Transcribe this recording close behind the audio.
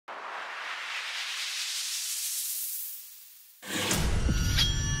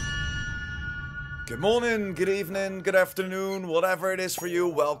Good morning, good evening, good afternoon, whatever it is for you.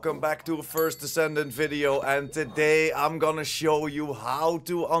 Welcome back to a first Descendant video, and today I'm gonna show you how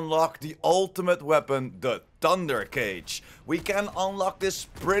to unlock the ultimate weapon, the Thunder Cage. We can unlock this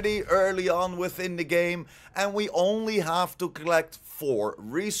pretty early on within the game, and we only have to collect 4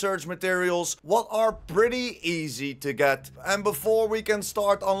 research materials, what are pretty easy to get. And before we can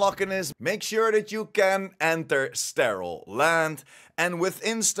start unlocking this, make sure that you can enter Sterile Land. And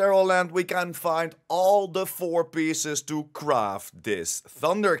within Sterile Land we can find all the 4 pieces to craft this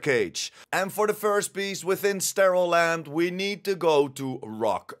Thunder Cage. And for the first piece within Sterile Land we need to go to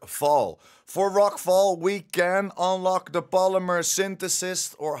Rockfall. For Rockfall we can unlock the Polymer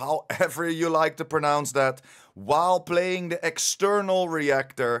synthesis, or however you like to pronounce that, while playing the external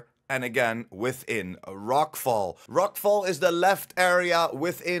reactor. And again, within Rockfall. Rockfall is the left area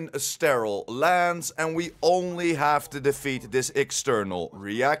within Sterile Lands, and we only have to defeat this external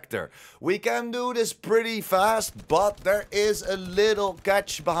reactor. We can do this pretty fast, but there is a little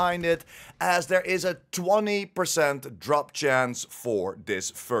catch behind it, as there is a 20% drop chance for this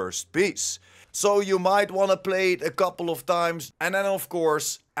first piece. So you might want to play it a couple of times, and then of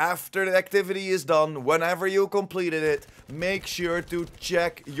course, after the activity is done, whenever you completed it, make sure to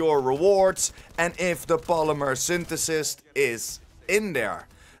check your rewards and if the Polymer synthesis is in there.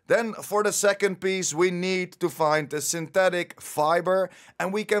 Then for the second piece we need to find the synthetic fiber,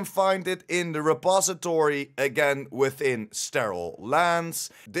 and we can find it in the repository, again within Sterile Lands.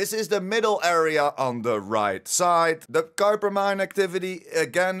 This is the middle area on the right side. The PurePrime activity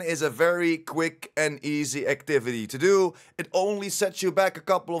again is a very quick and easy activity to do. It only sets you back a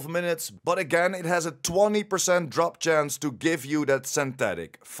couple of minutes, but again it has a 20% drop chance to give you that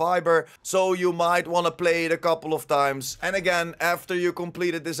synthetic fiber. So you might want to play it a couple of times, and again after you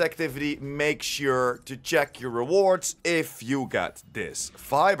completed this activity, make sure to check your rewards if you get this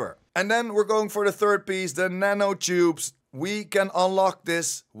fiber. And then we're going for the third piece, the Nano tubes. We can unlock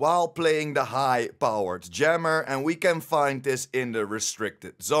this while playing the high-powered jammer, and we can find this in the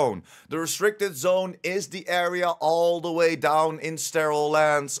restricted zone. The restricted zone is the area all the way down in Sterile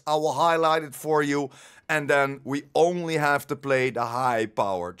Lands. I will highlight it for you, and then we only have to play the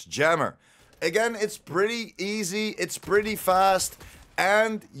high-powered jammer. Again, it's pretty easy, it's pretty fast,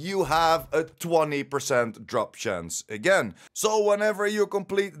 and you have a 20% drop chance again. So whenever you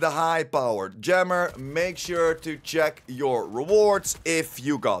complete the high-powered jammer, make sure to check your rewards if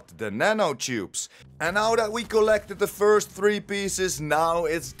you got the nano tubes. And now that we collected the first 3 pieces, now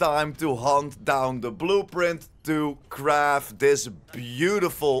it's time to hunt down the blueprint to craft this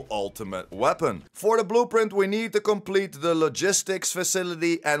beautiful ultimate weapon. For the blueprint we need to complete the logistics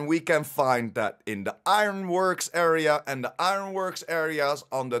facility, and we can find that in the ironworks area, and the ironworks areas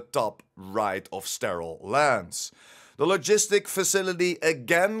on the top right of Sterile Lands. The logistic facility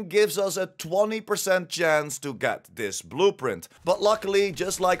again gives us a 20% chance to get this blueprint. But luckily,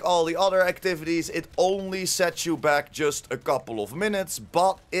 just like all the other activities, it only sets you back just a couple of minutes,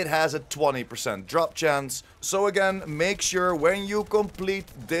 but it has a 20% drop chance. So again, make sure when you complete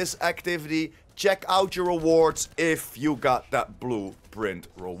this activity, check out your rewards if you got that blueprint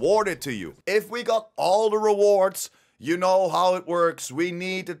rewarded to you. If we got all the rewards, you know how it works. We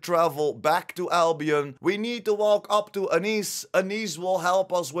need to travel back to Albion. We need to walk up to Anise. Anise will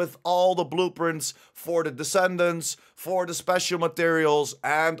help us with all the blueprints for the Descendants, for the special materials,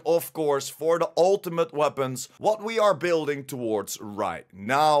 and of course for the ultimate weapons. What we are building towards right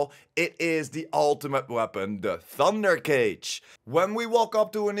now, it is the ultimate weapon, the Thunder Cage. When we walk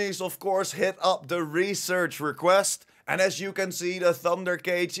up to Anise, of course, hit up the research request. And as you can see, the Thunder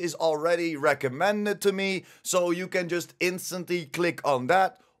Cage is already recommended to me, so you can just instantly click on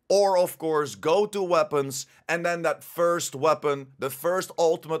that. Or of course go to weapons, and then that first weapon, the first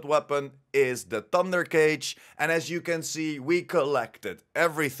ultimate weapon, is the Thunder Cage. And as you can see, we collected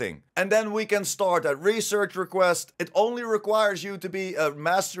everything. And then we can start at research request. It only requires you to be a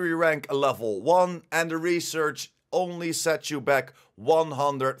mastery rank level 1, and the research only sets you back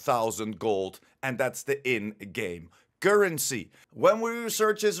 100,000 gold, and that's the in-game currency. When we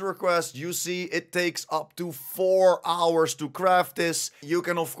research this request, you see it takes up to 4 hours to craft this. You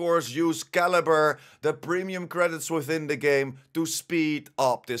can of course use Caliber, the premium credits within the game, to speed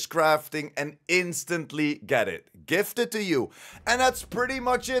up this crafting and instantly get it gifted to you. And that's pretty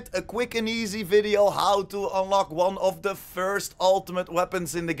much it. A quick and easy video how to unlock one of the first ultimate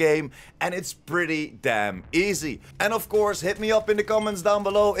weapons in the game, and it's pretty damn easy. And of course, hit me up in the comments down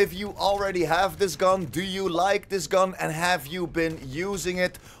below if you already have this gun. Do you like this gun and have you been using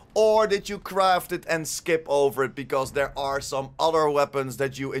it? Or did you craft it and skip over it because there are some other weapons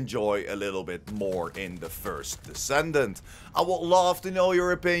that you enjoy a little bit more in the first Descendant? I would love to know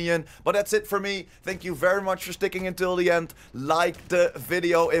your opinion, but that's it for me. Thank you very much for sticking until the end. Like the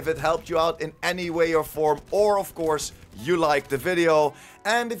video if it helped you out in any way or form, or of course, you liked the video.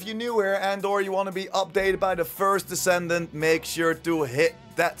 And if you're new here and or you want to be updated by the first Descendant, make sure to hit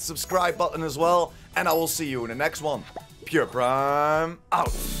that subscribe button as well. And I will see you in the next one. PurePrime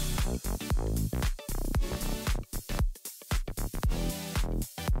out.